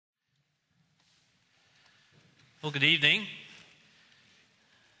Well, good evening.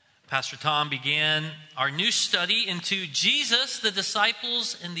 Pastor Tom began our new study into Jesus, the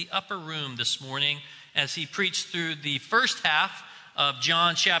disciples in the upper room this morning as he preached through the first half of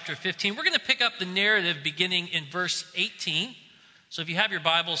John chapter 15. We're going to pick up the narrative beginning in verse 18. So if you have your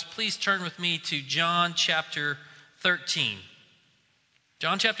Bibles, please turn with me to John chapter 13.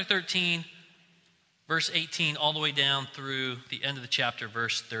 John chapter 13, verse 18, all the way down through the end of the chapter,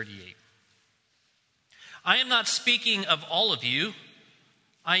 verse 38. I am not speaking of all of you.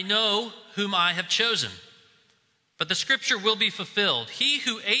 I know whom I have chosen. But the scripture will be fulfilled. He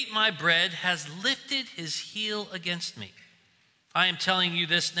who ate my bread has lifted his heel against me. I am telling you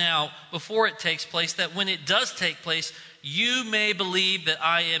this now before it takes place, that when it does take place, you may believe that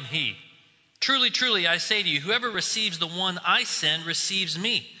I am he. Truly, truly, I say to you, whoever receives the one I send receives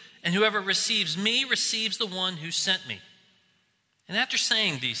me. And whoever receives me receives the one who sent me. And after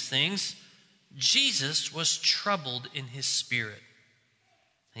saying these things, Jesus was troubled in his spirit.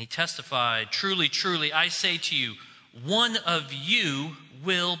 And he testified, truly, truly, I say to you, one of you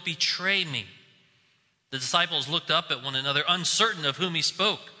will betray me. The disciples looked up at one another, uncertain of whom he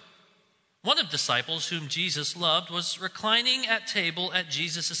spoke. One of the disciples whom Jesus loved was reclining at table at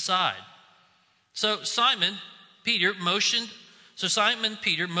Jesus' side. So Simon Peter motioned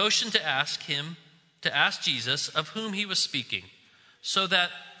to ask Jesus of whom he was speaking, so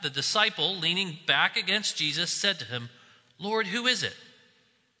that the disciple, leaning back against Jesus, said to him, Lord, who is it?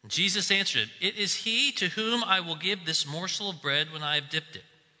 And Jesus answered him, it is he to whom I will give this morsel of bread when I have dipped it.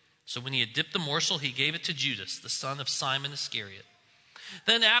 So when he had dipped the morsel, he gave it to Judas, the son of Simon Iscariot.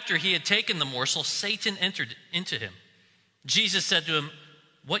 Then after he had taken the morsel, Satan entered into him. Jesus said to him,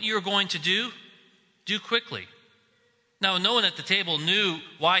 what you are going to do quickly. Now, no one at the table knew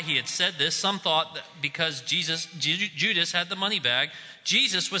why he had said this. Some thought that because Judas had the money bag,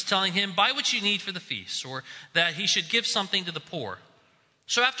 Jesus was telling him, buy what you need for the feast, or that he should give something to the poor.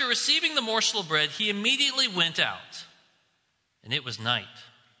 So after receiving the morsel of bread, he immediately went out, and it was night.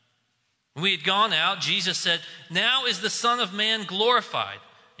 When we had gone out, Jesus said, now is the Son of Man glorified,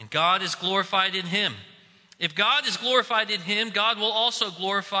 and God is glorified in him. If God is glorified in him, God will also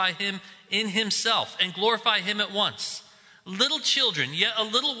glorify him in himself, and glorify him at once. Little children, yet a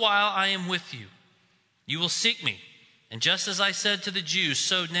little while I am with you. You will seek me. And just as I said to the Jews,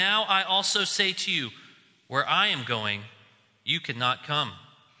 so now I also say to you, where I am going, you cannot come.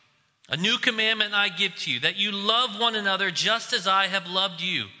 A new commandment I give to you, that you love one another just as I have loved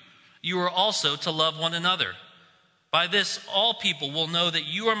you. You are also to love one another. By this, all people will know that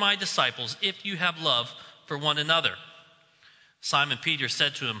you are my disciples, if you have love for one another. Simon Peter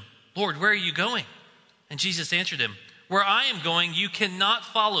said to him, Lord, where are you going? And Jesus answered him, where I am going, you cannot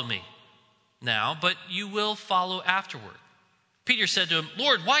follow me now, but you will follow afterward. Peter said to him,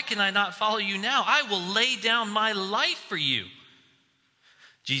 Lord, why can I not follow you now? I will lay down my life for you.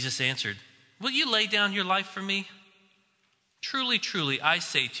 Jesus answered, will you lay down your life for me? Truly, truly, I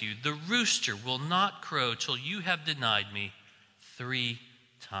say to you, the rooster will not crow till you have denied me 3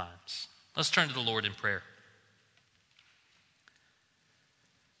 times. Let's turn to the Lord in prayer.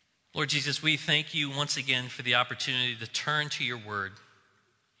 Lord Jesus, we thank you once again for the opportunity to turn to your word.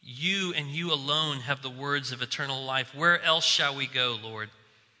 You and you alone have the words of eternal life. Where else shall we go, Lord?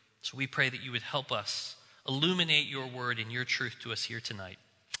 So we pray that you would help us illuminate your word and your truth to us here tonight.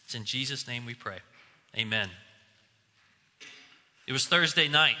 It's in Jesus' name we pray. Amen. It was Thursday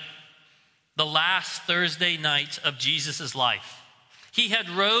night, the last Thursday night of Jesus' life. He had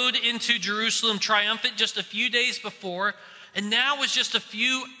rode into Jerusalem triumphant just a few days before, and now was just a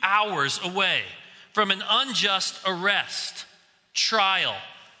few hours away from an unjust arrest, trial,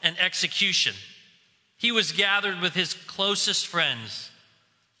 and execution. He was gathered with his closest friends.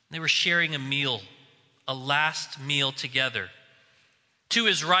 They were sharing a meal, a last meal together. To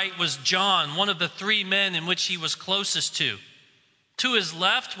his right was John, one of the 3 men in which he was closest to. To his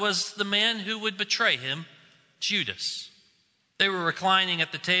left was the man who would betray him, Judas. They were reclining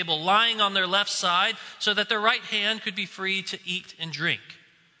at the table, lying on their left side so that their right hand could be free to eat and drink.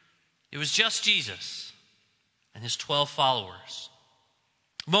 It was just Jesus and his 12 followers.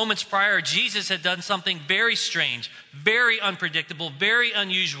 Moments prior, Jesus had done something very strange, very unpredictable, very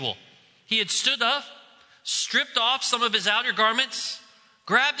unusual. He had stood up, stripped off some of his outer garments,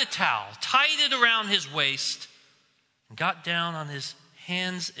 grabbed a towel, tied it around his waist, and got down on his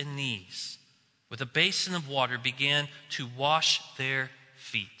hands and knees with a basin of water, began to wash their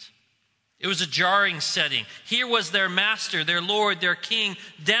feet. It was a jarring setting. Here was their master, their Lord, their King,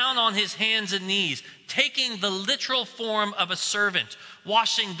 down on his hands and knees, taking the literal form of a servant,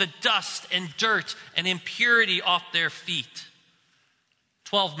 washing the dust and dirt and impurity off their feet.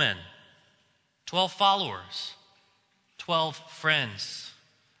 12 men, 12 followers, 12 friends.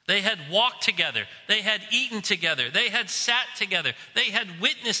 They had walked together. They had eaten together. They had sat together. They had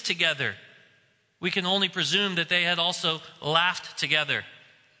witnessed together. We can only presume that they had also laughed together.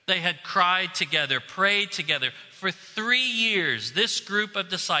 They had cried together, prayed together. For 3 years, this group of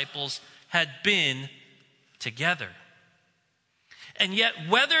disciples had been together. And yet,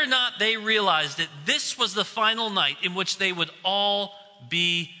 whether or not they realized it, this was the final night in which they would all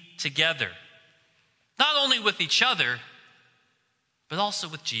be together. Not only with each other, but also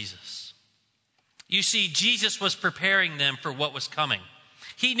with Jesus. You see, Jesus was preparing them for what was coming.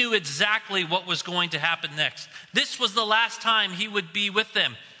 He knew exactly what was going to happen next. This was the last time he would be with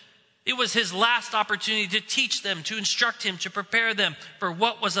them. It was his last opportunity to teach them, to instruct him, to prepare them for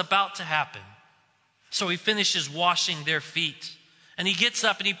what was about to happen. So he finishes washing their feet. And he gets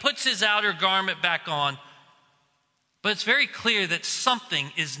up and he puts his outer garment back on. But it's very clear that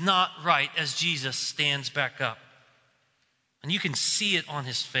something is not right as Jesus stands back up. And you can see it on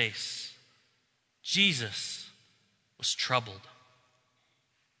his face. Jesus was troubled.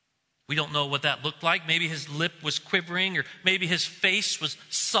 We don't know what that looked like. Maybe his lip was quivering, or maybe his face was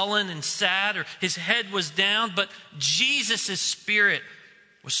sullen and sad, or his head was down. But Jesus' spirit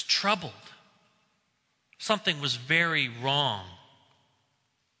was troubled. Something was very wrong.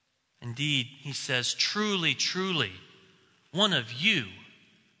 Indeed, he says, truly, truly, one of you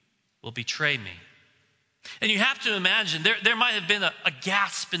will betray me. And you have to imagine, there might have been a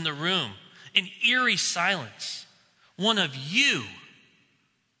gasp in the room, an eerie silence. One of you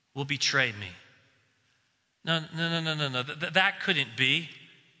will betray me. No. That couldn't be.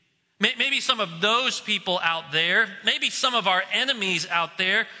 Maybe some of those people out there, maybe some of our enemies out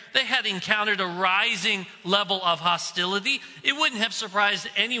there, they had encountered a rising level of hostility. It wouldn't have surprised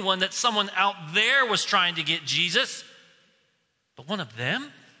anyone that someone out there was trying to get Jesus. But one of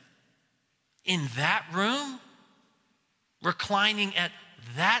them, in that room, reclining at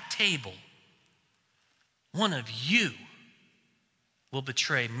that table, one of you will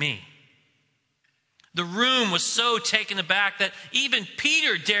betray me. The room was so taken aback that even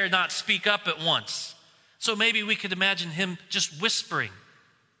Peter dared not speak up at once. So maybe we could imagine him just whispering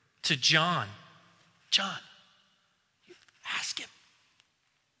to John, John, ask him,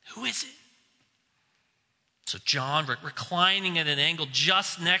 who is it? So John, reclining at an angle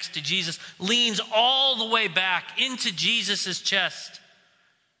just next to Jesus, leans all the way back into Jesus' chest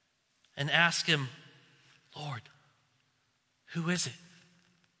and asks him, Lord, who is it?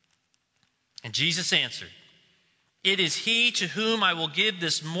 And Jesus answered, it is he to whom I will give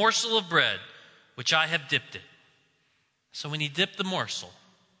this morsel of bread, which I have dipped it. So when he dipped the morsel,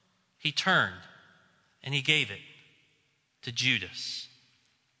 he turned and he gave it to Judas.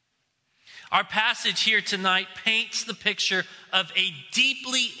 Our passage here tonight paints the picture of a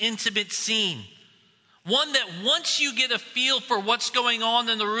deeply intimate scene. One that once you get a feel for what's going on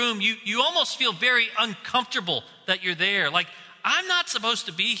in the room, you almost feel very uncomfortable that you're there. Like, I'm not supposed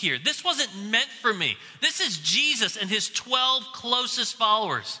to be here. This wasn't meant for me. This is Jesus and his 12 closest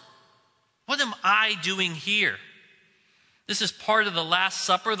followers. What am I doing here? This is part of the Last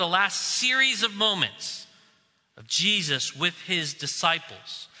Supper, the last series of moments of Jesus with his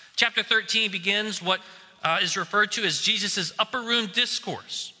disciples. Chapter 13 begins what is referred to as Jesus' upper room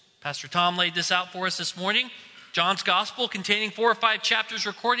discourse. Pastor Tom laid this out for us this morning. John's gospel containing 4 or 5 chapters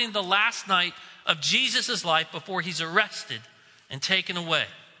recording the last night of Jesus' life before he's arrested and taken away.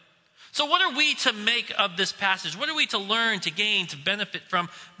 So what are we to make of this passage? What are we to learn, to gain, to benefit from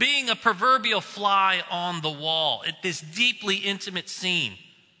being a proverbial fly on the wall at this deeply intimate scene?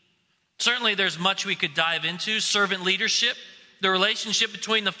 Certainly there's much we could dive into. Servant leadership, the relationship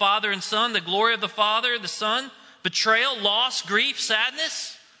between the Father and Son, the glory of the Father, the Son, betrayal, loss, grief,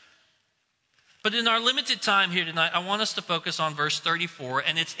 sadness. But in our limited time here tonight, I want us to focus on verse 34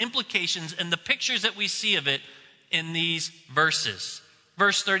 and its implications and the pictures that we see of it in these verses.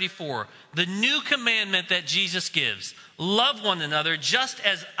 Verse 34, the new commandment that Jesus gives, love one another just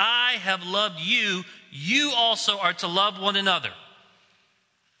as I have loved you, you also are to love one another.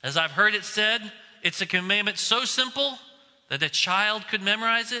 As I've heard it said, it's a commandment so simple that a child could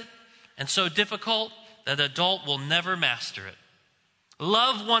memorize it, and so difficult that an adult will never master it.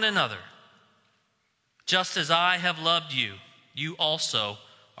 Love one another. Just as I have loved you, you also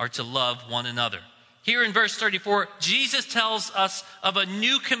are to love one another. Here in verse 34, Jesus tells us of a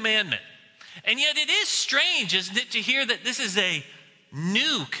new commandment. And yet it is strange, isn't it, to hear that this is a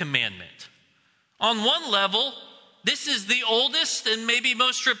new commandment. On one level, this is the oldest and maybe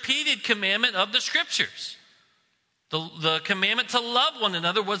most repeated commandment of the Scriptures. The commandment to love one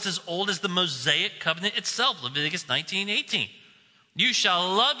another was as old as the Mosaic covenant itself, Leviticus 19:18. You shall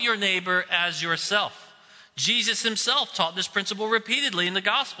love your neighbor as yourself. Jesus himself taught this principle repeatedly in the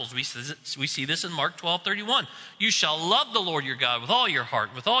Gospels. We see this in Mark 12:31. You shall love the Lord your God with all your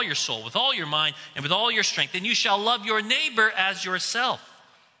heart, with all your soul, with all your mind, and with all your strength. And you shall love your neighbor as yourself.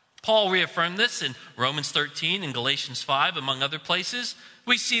 Paul reaffirmed this in Romans 13 and Galatians 5, among other places.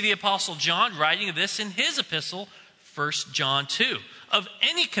 We see the Apostle John writing this in his epistle, 1 John 2. Of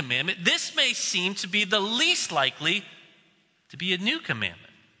any commandment, this may seem to be the least likely to be a new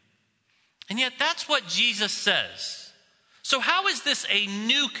commandment. And yet that's what Jesus says. So how is this a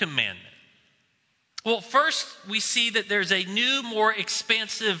new commandment? Well, first we see that there's a new, more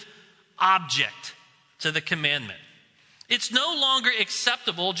expansive object to the commandment. It's no longer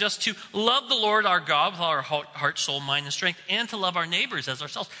acceptable just to love the Lord our God with all our heart, soul, mind, and strength, and to love our neighbors as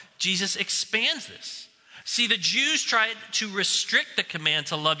ourselves. Jesus expands this. See, the Jews tried to restrict the command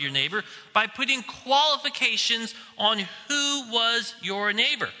to love your neighbor by putting qualifications on who was your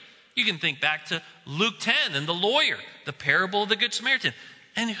neighbor. You can think back to Luke 10 and the lawyer, the parable of the Good Samaritan.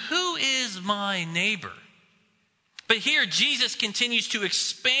 And who is my neighbor? But here, Jesus continues to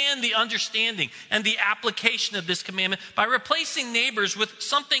expand the understanding and the application of this commandment by replacing neighbors with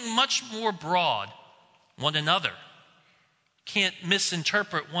something much more broad: one another. Can't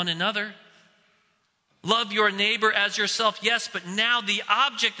misinterpret one another. Love your neighbor as yourself, yes, but now the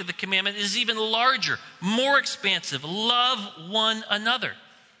object of the commandment is even larger, more expansive. Love one another.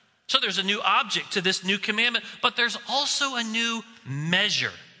 So there's a new object to this new commandment, but there's also a new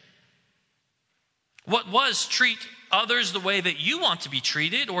measure. What was treat others the way that you want to be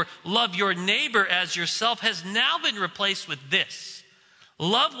treated, or love your neighbor as yourself, has now been replaced with this: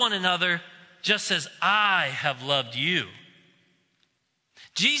 love one another just as I have loved you.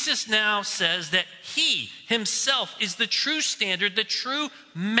 Jesus now says that he himself is the true standard, the true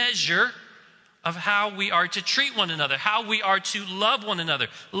measure of how we are to treat one another, how we are to love one another.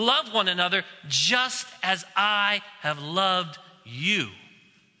 Love one another just as I have loved you.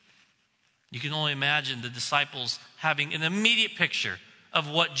 You can only imagine the disciples having an immediate picture of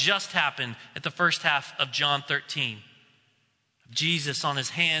what just happened at the first half of John 13. Jesus on his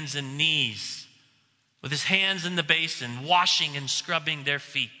hands and knees, with his hands in the basin, washing and scrubbing their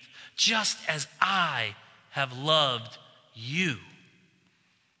feet, just as I have loved you.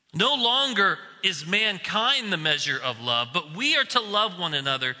 No longer is mankind the measure of love, but we are to love one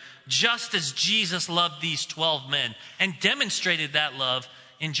another just as Jesus loved these 12 men and demonstrated that love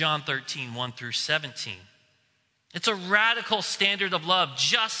in John 13, 1 through 17. It's a radical standard of love.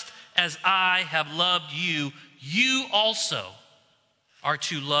 Just as I have loved you, you also are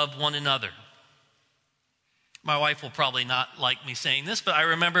to love one another. My wife will probably not like me saying this, but I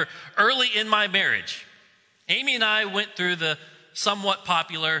remember early in my marriage, Amy and I went through the somewhat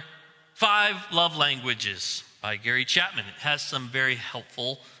popular 5 Love Languages by Gary Chapman. It has some very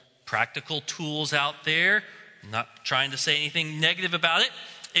helpful, practical tools out there. I'm not trying to say anything negative about it.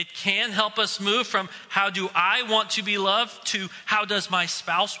 It can help us move from how do I want to be loved to how does my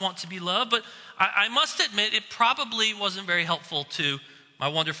spouse want to be loved. But I must admit, it probably wasn't very helpful to my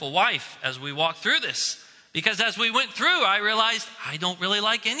wonderful wife as we walked through this. Because as we went through, I realized I don't really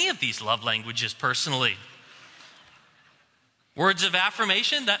like any of these love languages personally. Words of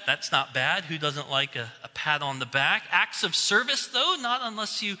affirmation, that's not bad. Who doesn't like a pat on the back? Acts of service, though, not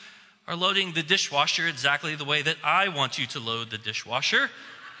unless you are loading the dishwasher exactly the way that I want you to load the dishwasher.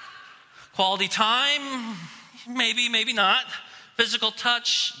 Quality time, maybe, maybe not. Physical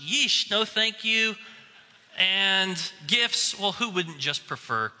touch, yeesh, no thank you. And gifts, well, who wouldn't just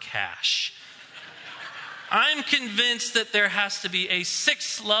prefer cash? I'm convinced that there has to be a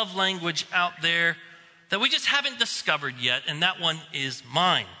 6th love language out there that we just haven't discovered yet, and that one is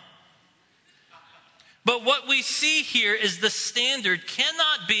mine. But what we see here is the standard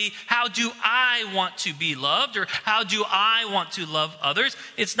cannot be how do I want to be loved or how do I want to love others.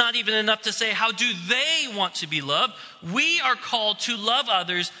 It's not even enough to say how do they want to be loved. We are called to love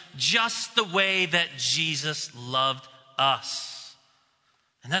others just the way that Jesus loved us.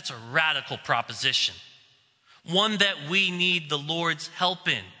 And that's a radical proposition. One that we need the Lord's help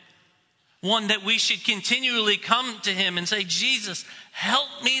in. One that we should continually come to him and say, Jesus, help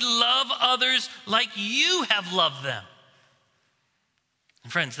me love others like you have loved them.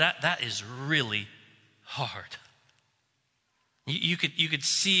 And friends, that is really hard. You could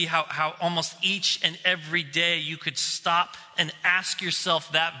see how almost each and every day you could stop and ask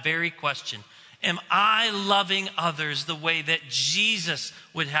yourself that very question. Am I loving others the way that Jesus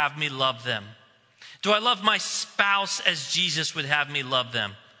would have me love them? Do I love my spouse as Jesus would have me love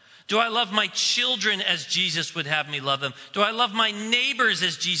them? Do I love my children as Jesus would have me love them? Do I love my neighbors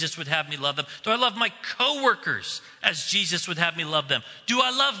as Jesus would have me love them? Do I love my coworkers as Jesus would have me love them? Do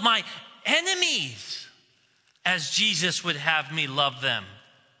I love my enemies as Jesus would have me love them?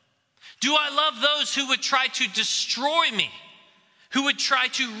 Do I love those who would try to destroy me, who would try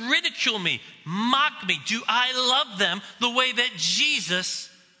to ridicule me, mock me? Do I love them the way that Jesus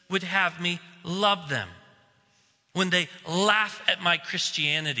would have me love them? When they laugh at my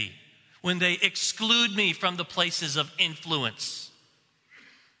Christianity, when they exclude me from the places of influence.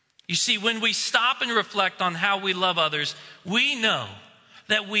 You see, when we stop and reflect on how we love others, we know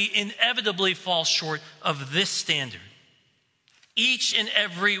that we inevitably fall short of this standard. Each and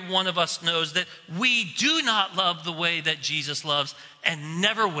every one of us knows that we do not love the way that Jesus loves and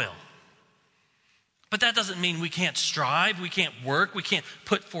never will. But that doesn't mean we can't strive, we can't work, we can't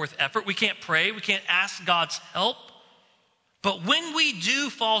put forth effort, we can't pray, we can't ask God's help. But when we do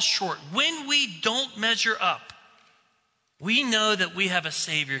fall short, when we don't measure up, we know that we have a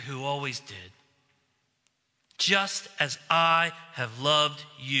Savior who always did. Just as I have loved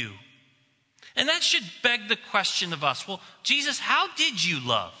you. And that should beg the question of us, well, Jesus, how did you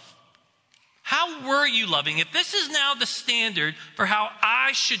love? How were you loving? If this is now the standard for how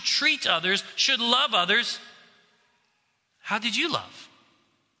I should treat others, should love others, how did you love?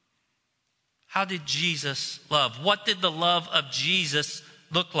 How did Jesus love? What did the love of Jesus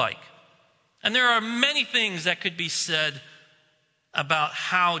look like? And there are many things that could be said about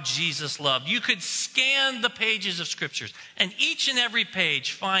how Jesus loved. You could scan the pages of scriptures and each and every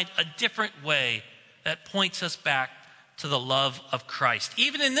page find a different way that points us back to the love of Christ.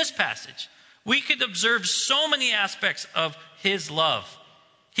 Even in this passage, we could observe so many aspects of his love.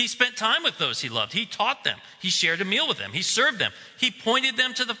 He spent time with those he loved. He taught them. He shared a meal with them. He served them. He pointed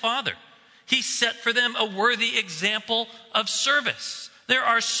them to the Father. He set for them a worthy example of service. There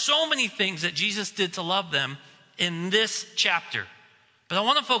are so many things that Jesus did to love them in this chapter. But I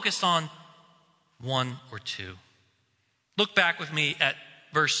want to focus on one or two. Look back with me at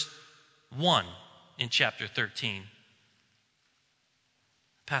verse 1 in chapter 13.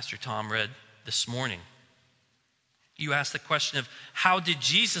 Pastor Tom read this morning. You asked the question of how did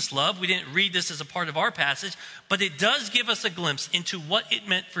Jesus love? We didn't read this as a part of our passage, but it does give us a glimpse into what it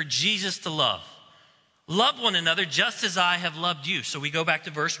meant for Jesus to love. Love one another just as I have loved you. So we go back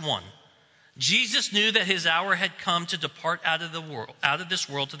to verse 1. Jesus knew that his hour had come to depart out of this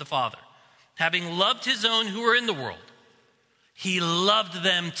world to the Father. Having loved his own who were in the world, he loved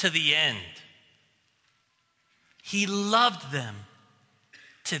them to the end. He loved them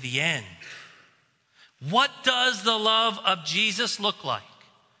to the end. What does the love of Jesus look like?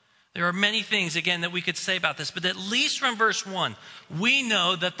 There are many things, again, that we could say about this, but at least from verse 1, we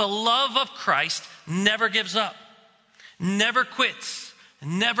know that the love of Christ never gives up, never quits,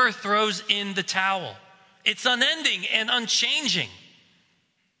 never throws in the towel. It's unending and unchanging.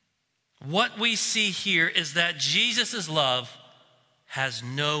 What we see here is that Jesus' love has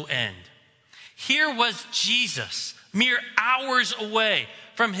no end. Here was Jesus, mere hours away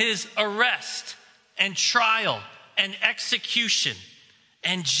from his arrest and trial and execution.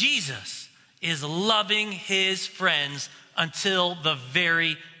 And Jesus is loving his friends until the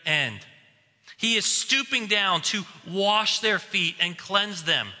very end. He is stooping down to wash their feet and cleanse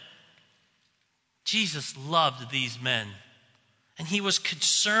them. Jesus loved these men, and he was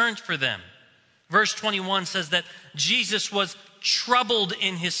concerned for them. Verse 21 says that Jesus was troubled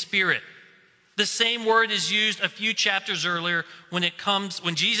in his spirit. The same word is used a few chapters earlier when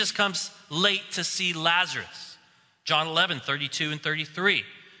Jesus comes late to see Lazarus. John 11, 32 and 33.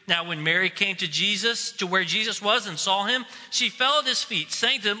 Now when Mary came to Jesus, to where Jesus was and saw him, she fell at his feet,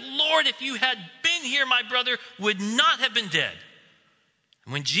 saying to him, Lord, if you had been here, my brother would not have been dead.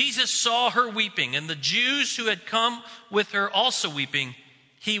 And when Jesus saw her weeping, and the Jews who had come with her also weeping,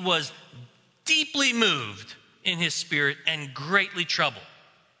 he was deeply moved in his spirit and greatly troubled.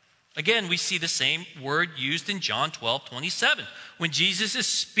 Again, we see the same word used in John 12, 27, when Jesus is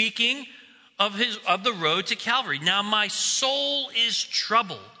speaking of the road to Calvary. Now my soul is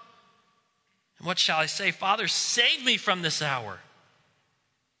troubled. And what shall I say? Father, save me from this hour.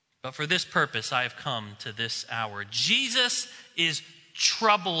 But for this purpose I have come to this hour. Jesus is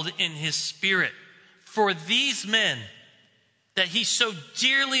troubled in his spirit for these men that he so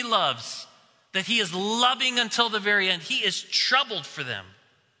dearly loves, that he is loving until the very end. He is troubled for them.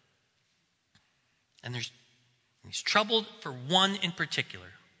 And he's troubled for one in particular.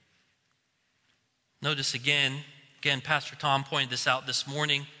 Notice again, Pastor Tom pointed this out this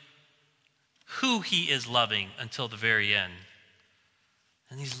morning, who he is loving until the very end.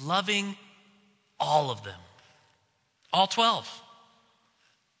 And he's loving all of them. All 12.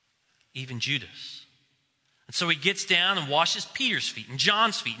 Even Judas. And so he gets down and washes Peter's feet, and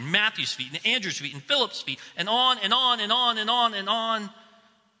John's feet, and Matthew's feet, and Andrew's feet, and Philip's feet, and on and on and on and on and on.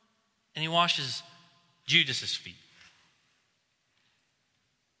 And he washes Judas's feet.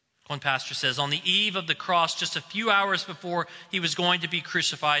 One pastor says, on the eve of the cross, just a few hours before he was going to be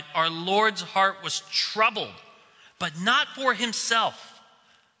crucified, our Lord's heart was troubled, but not for himself,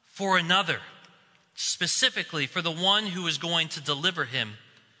 for another, specifically for the one who was going to deliver him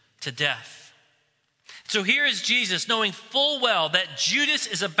to death. So here is Jesus knowing full well that Judas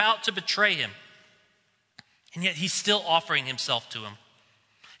is about to betray him, and yet he's still offering himself to him.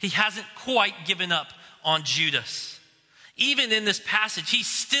 He hasn't quite given up on Judas. Even in this passage, he's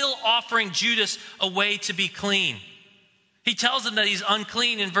still offering Judas a way to be clean. He tells him that he's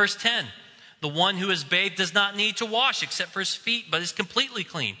unclean in verse 10. The one who is bathed does not need to wash except for his feet, but is completely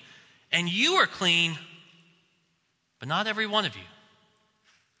clean. And you are clean, but not every one of you.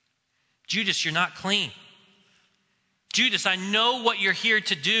 Judas, you're not clean. Judas, I know what you're here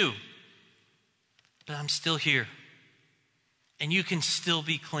to do, but I'm still here. And you can still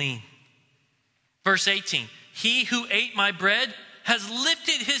be clean. Verse 18, he who ate my bread has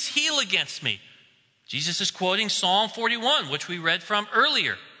lifted his heel against me. Jesus is quoting Psalm 41, which we read from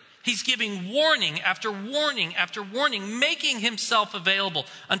earlier. He's giving warning after warning after warning, making himself available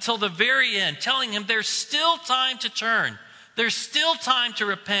until the very end, telling him there's still time to turn. There's still time to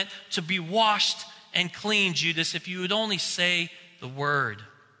repent, to be washed and clean, Judas, if you would only say the word.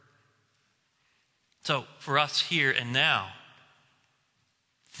 So for us here and now,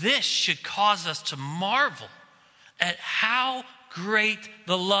 this should cause us to marvel at how great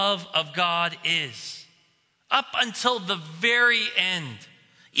the love of God is. Up until the very end,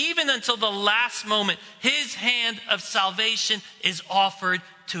 even until the last moment, his hand of salvation is offered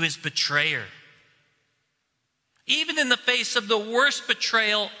to his betrayer. Even in the face of the worst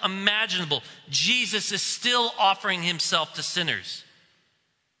betrayal imaginable, Jesus is still offering himself to sinners.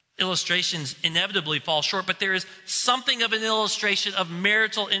 Illustrations inevitably fall short, but there is something of an illustration of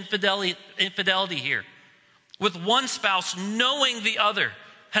marital infidelity here. With one spouse knowing the other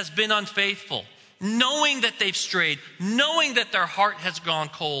has been unfaithful, knowing that they've strayed, knowing that their heart has gone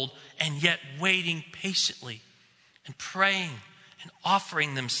cold, and yet waiting patiently and praying and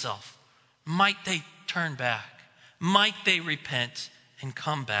offering themselves. Might they turn back? Might they repent and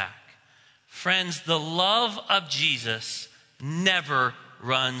come back? Friends, the love of Jesus never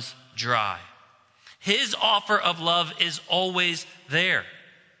runs dry. His offer of love is always there.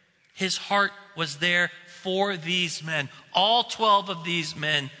 His heart was there for these men, all 12 of these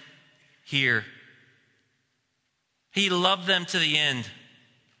men here. He loved them to the end.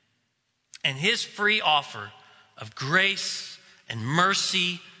 And his free offer of grace and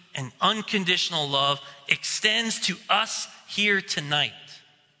mercy and unconditional love extends to us here tonight.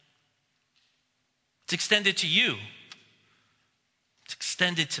 It's extended to you. It's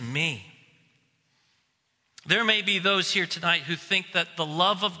extended to me. There may be those here tonight who think that the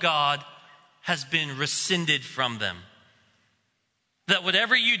love of God has been rescinded from them. That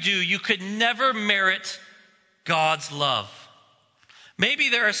whatever you do, you could never merit God's love. Maybe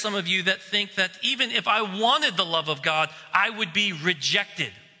there are some of you that think that even if I wanted the love of God, I would be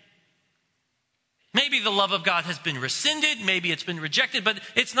rejected. Maybe the love of God has been rescinded, maybe it's been rejected, but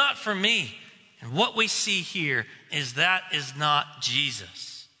it's not for me. And what we see here is that is not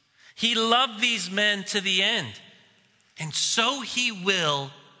Jesus. He loved these men to the end, and so he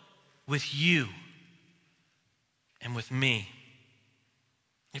will with you and with me,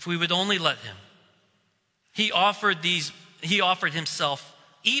 if we would only let him. He offered himself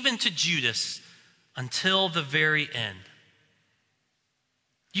even to Judas until the very end.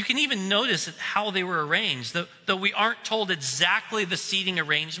 You can even notice how they were arranged. Though we aren't told exactly the seating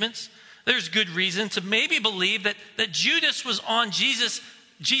arrangements, there's good reason to maybe believe that Judas was on Jesus'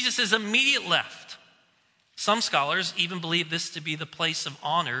 immediate left. Some scholars even believe this to be the place of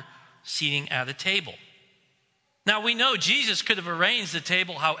honor, seating at a table. Now we know Jesus could have arranged the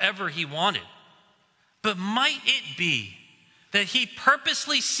table however he wanted. But might it be that he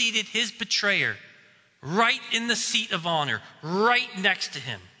purposely seated his betrayer right in the seat of honor, right next to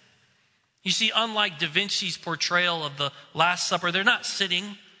him? You see, unlike Da Vinci's portrayal of the Last Supper, they're not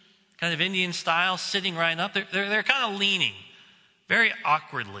sitting, kind of Indian style, sitting right up. They're kind of leaning very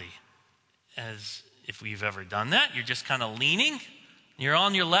awkwardly, as if we've ever done that. You're just kind of leaning. You're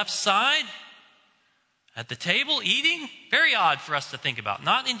on your left side at the table eating. Very odd for us to think about.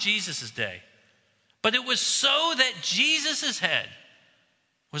 Not in Jesus' day. But it was so that Jesus' head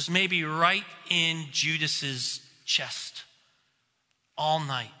was maybe right in Judas's chest all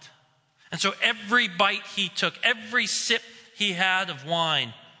night. And so every bite he took, every sip he had of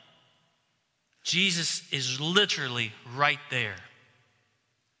wine, Jesus is literally right there.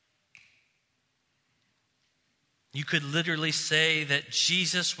 You could literally say that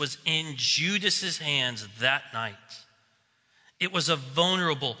Jesus was in Judas's hands that night. It was a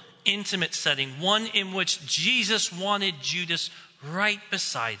vulnerable, intimate setting, one in which Jesus wanted Judas right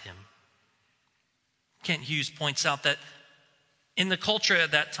beside him. Kent Hughes points out that in the culture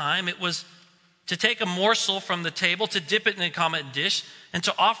at that time, it was to take a morsel from the table, to dip it in a common dish, and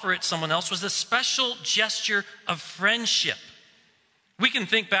to offer it to someone else was a special gesture of friendship. We can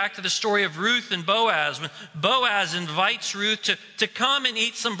think back to the story of Ruth and Boaz, when Boaz invites Ruth to come and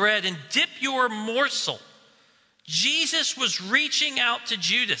eat some bread and dip your morsel. Jesus was reaching out to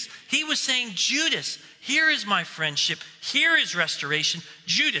Judas. He was saying, Judas, here is my friendship. Here is restoration.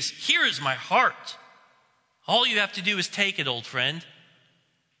 Judas, here is my heart. All you have to do is take it, old friend.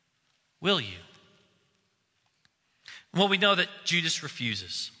 Will you? Well, we know that Judas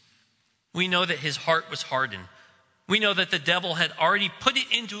refuses. We know that his heart was hardened. We know that the devil had already put it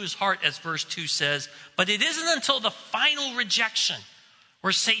into his heart, as verse 2 says, but it isn't until the final rejection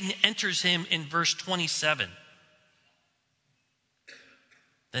where Satan enters him in verse 27.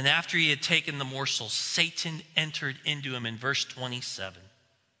 Then after he had taken the morsel, Satan entered into him in verse 27.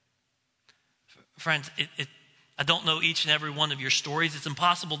 Friends, I don't know each and every one of your stories. It's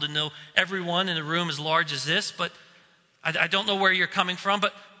impossible to know everyone in a room as large as this, but I don't know where you're coming from.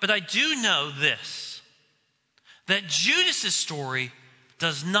 But I do know this, that Judas's story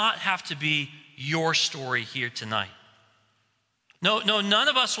does not have to be your story here tonight. No, none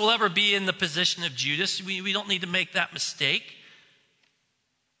of us will ever be in the position of Judas. We don't need to make that mistake.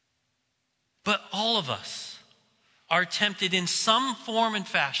 But all of us are tempted in some form and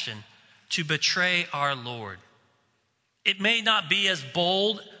fashion to betray our Lord. It may not be as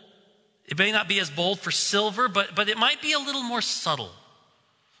bold. It may not be as bold for silver, but it might be a little more subtle.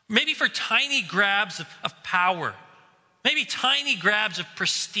 Maybe for tiny grabs of power. Maybe tiny grabs of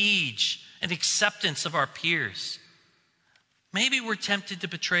prestige and acceptance of our peers. Maybe we're tempted to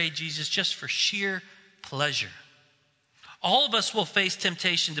betray Jesus just for sheer pleasure. All of us will face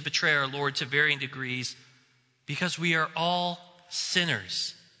temptation to betray our Lord to varying degrees because we are all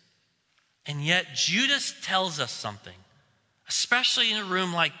sinners. And yet Judas tells us something, especially in a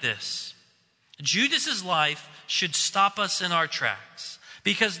room like this. Judas's life should stop us in our tracks,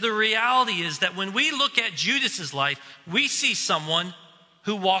 because the reality is that when we look at Judas's life, we see someone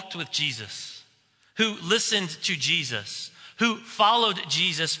who walked with Jesus, who listened to Jesus, who followed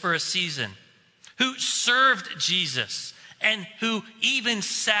Jesus for a season, who served Jesus, and who even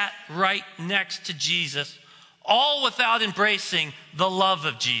sat right next to Jesus, all without embracing the love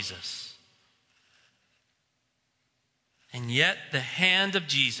of Jesus. And yet the hand of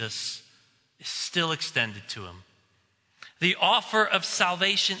Jesus is still extended to him. The offer of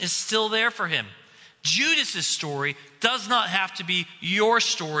salvation is still there for him. Judas's story does not have to be your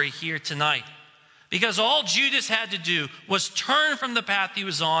story here tonight, because all Judas had to do was turn from the path he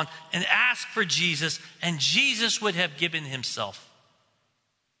was on and ask for Jesus, and Jesus would have given himself.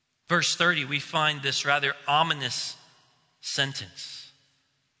 Verse 30, we find this rather ominous sentence.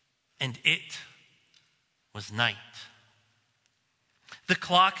 And it was night. The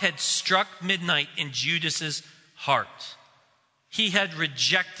clock had struck midnight in Judas's heart. He had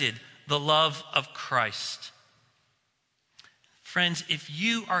rejected the love of Christ. Friends, if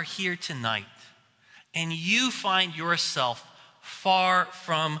you are here tonight and you find yourself far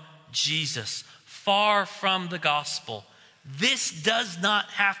from Jesus, far from the gospel, this does not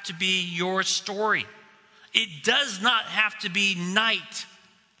have to be your story. It does not have to be night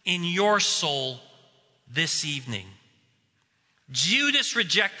in your soul this evening. Judas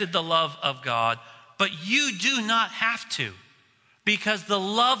rejected the love of God, but you do not have to, because the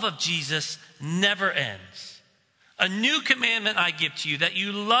love of Jesus never ends. A new commandment I give to you, that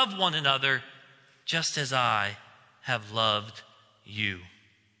you love one another just as I have loved you.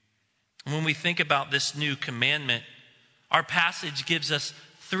 And when we think about this new commandment, our passage gives us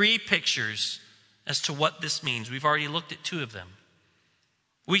three pictures as to what this means. We've already looked at two of them.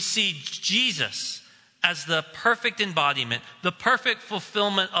 We see Jesus as the perfect embodiment, the perfect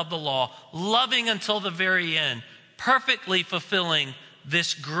fulfillment of the law, loving until the very end, perfectly fulfilling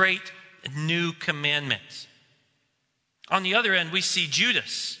this great new commandment. On the other end, we see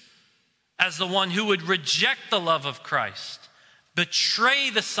Judas as the one who would reject the love of Christ,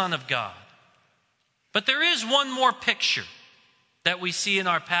 betray the Son of God. But there is one more picture that we see in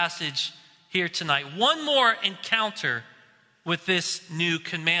our passage here tonight, one more encounter with this new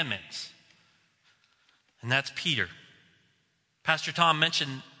commandment. And that's Peter. Pastor Tom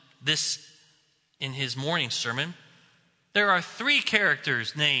mentioned this in his morning sermon. There are three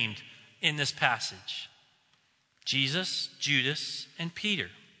characters named in this passage: Jesus, Judas, and Peter.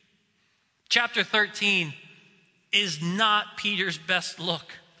 Chapter 13 is not Peter's best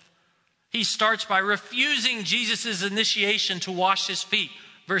look. He starts by refusing Jesus' initiation to wash his feet.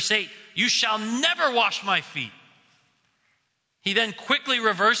 Verse 8, "You shall never wash my feet." He then quickly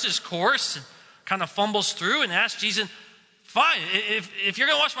reverses course and kind of fumbles through and asks Jesus, "Fine, if you're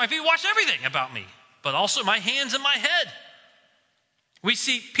going to wash my feet, wash everything about me, but also my hands and my head." We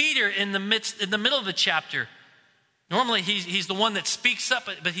see Peter in the middle of the chapter. Normally he's the one that speaks up,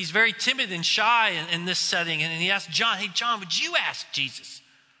 but he's very timid and shy in this setting. And he asks John, "Hey John, would you ask Jesus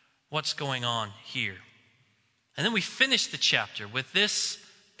what's going on here?" And then we finish the chapter with this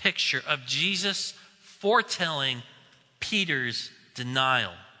picture of Jesus foretelling Peter's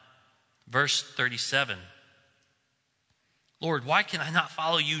denial. Verse 37. "Lord, why can I not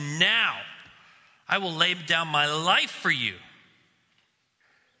follow you now? I will lay down my life for you."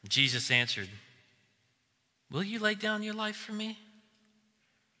 Jesus answered, "Will you lay down your life for me?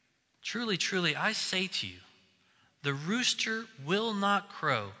 Truly, truly, I say to you, the rooster will not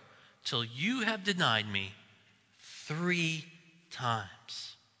crow till you have denied me 3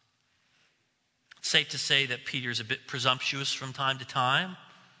 times." It's safe to say that Peter's a bit presumptuous from time to time.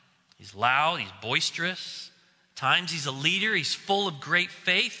 He's loud, he's boisterous. At times he's a leader, he's full of great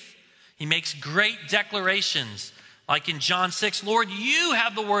faith. He makes great declarations, like in John 6, "Lord, you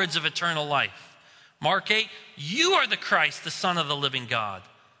have the words of eternal life." Mark 8, "You are the Christ, the Son of the living God."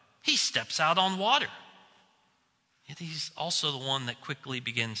 He steps out on water. Yet he's also the one that quickly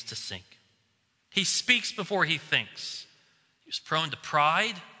begins to sink. He speaks before he thinks. He was prone to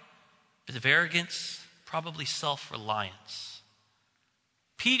pride, a bit of arrogance, probably self-reliance.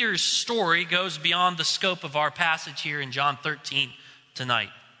 Peter's story goes beyond the scope of our passage here in John 13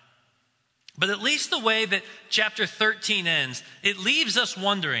 tonight. But at least the way that chapter 13 ends, it leaves us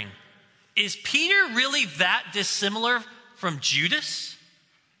wondering, is Peter really that dissimilar from Judas?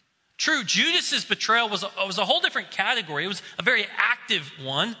 True, Judas's betrayal was a whole different category. It was a very active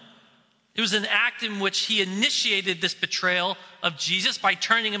one. It was an act in which he initiated this betrayal of Jesus by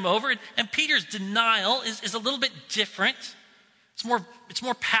turning him over. And Peter's denial is a little bit different. It's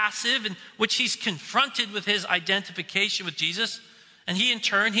more passive, in which he's confronted with his identification with Jesus. And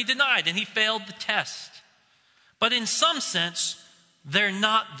he denied, and he failed the test. But in some sense, they're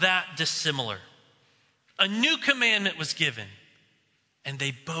not that dissimilar. A new commandment was given, and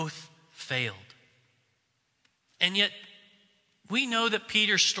they both failed. And yet, we know that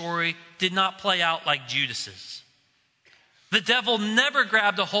Peter's story did not play out like Judas's. The devil never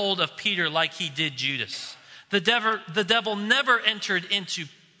grabbed a hold of Peter like he did Judas. The devil never entered into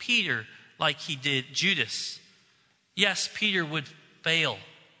Peter like he did Judas. Yes, Peter would fail,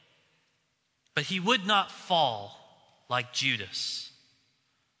 but he would not fall like Judas.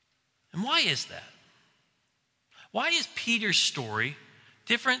 And why is that? Why is Peter's story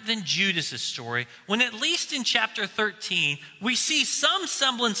different than Judas's story, when at least in chapter 13, we see some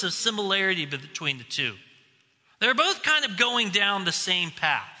semblance of similarity between the two? They're both kind of going down the same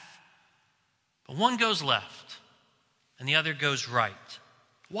path, but one goes left and the other goes right.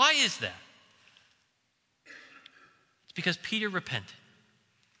 Why is that? It's because Peter repented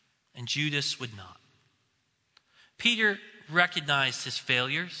and Judas would not. Peter recognized his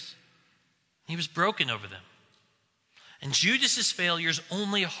failures. He was broken over them. And Judas's failures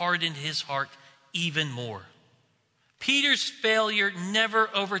only hardened his heart even more. Peter's failure never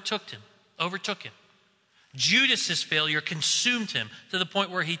overtook him. Judas's failure consumed him to the point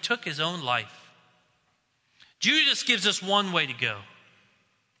where he took his own life. Judas gives us one way to go,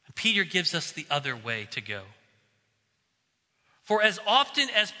 and Peter gives us the other way to go. For as often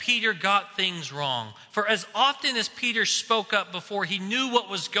as Peter got things wrong, for as often as Peter spoke up before he knew what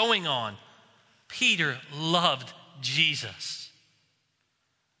was going on, Peter loved Jesus.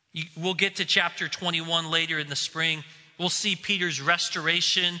 We'll get to chapter 21 later in the spring. We'll see Peter's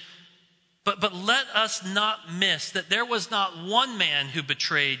restoration. But let us not miss that there was not one man who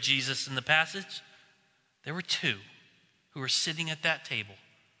betrayed Jesus in the passage. There were two who were sitting at that table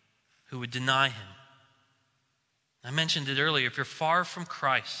who would deny him. I mentioned it earlier. If you're far from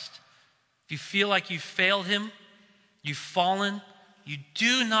Christ, if you feel like you failed him, you've fallen, you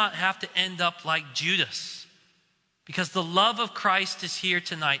do not have to end up like Judas. Because the love of Christ is here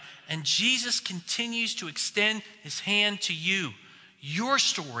tonight, and Jesus continues to extend his hand to you. Your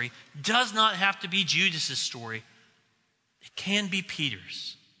story does not have to be Judas's story. It can be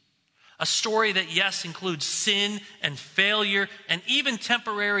Peter's. A story that, yes, includes sin and failure and even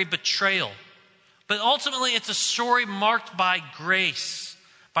temporary betrayal. But ultimately, it's a story marked by grace,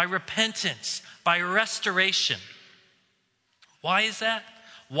 by repentance, by restoration. Why is that?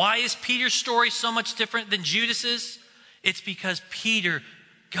 Why is Peter's story so much different than Judas's? It's because Peter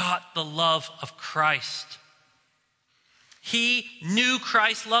got the love of Christ. He knew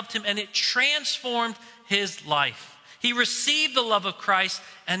Christ loved him, and it transformed his life. He received the love of Christ,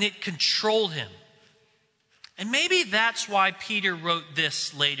 and it controlled him. And maybe that's why Peter wrote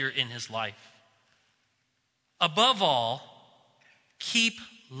this later in his life. Above all, keep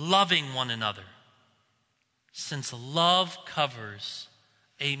loving one another, since love covers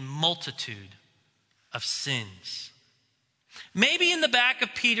a multitude of sins. Maybe in the back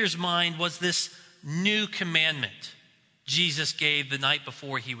of Peter's mind was this new commandment Jesus gave the night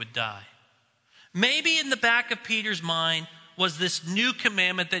before he would die. Maybe in the back of Peter's mind was this new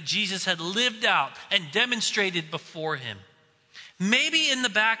commandment that Jesus had lived out and demonstrated before him. Maybe in the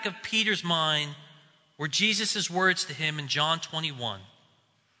back of Peter's mind were Jesus' words to him in John 21.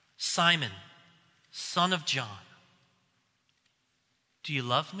 Simon, son of John, do you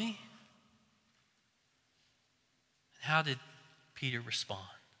love me? And how did Peter respond?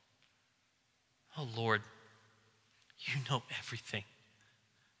 Oh Lord, you know everything.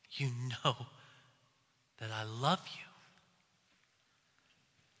 You know that I love you.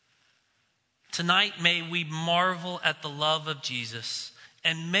 Tonight, may we marvel at the love of Jesus,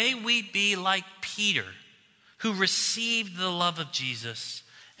 and may we be like Peter, who received the love of Jesus,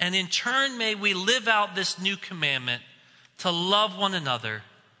 and in turn, may we live out this new commandment to love one another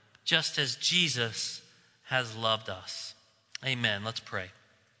just as Jesus has loved us. Amen. Let's pray.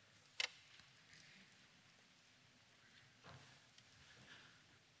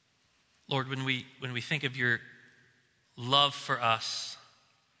 Lord, when we think of your love for us,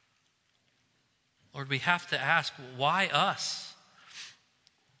 Lord, we have to ask, why us?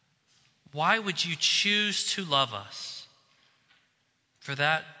 Why would you choose to love us? For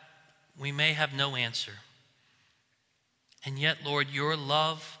that, we may have no answer. And yet, Lord, your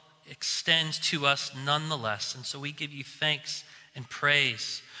love extends to us nonetheless. And so we give you thanks and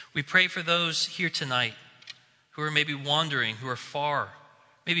praise. We pray for those here tonight who are maybe wandering, who are far,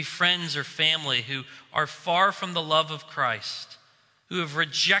 maybe friends or family who are far from the love of Christ, who have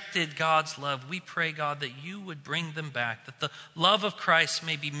rejected God's love. We pray, God, that you would bring them back, that the love of Christ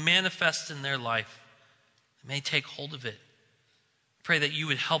may be manifest in their life, may take hold of it. Pray that you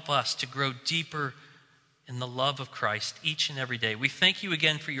would help us to grow deeper in the love of Christ each and every day. We thank you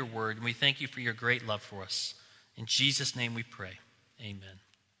again for your word, and we thank you for your great love for us. In Jesus' name we pray. Amen.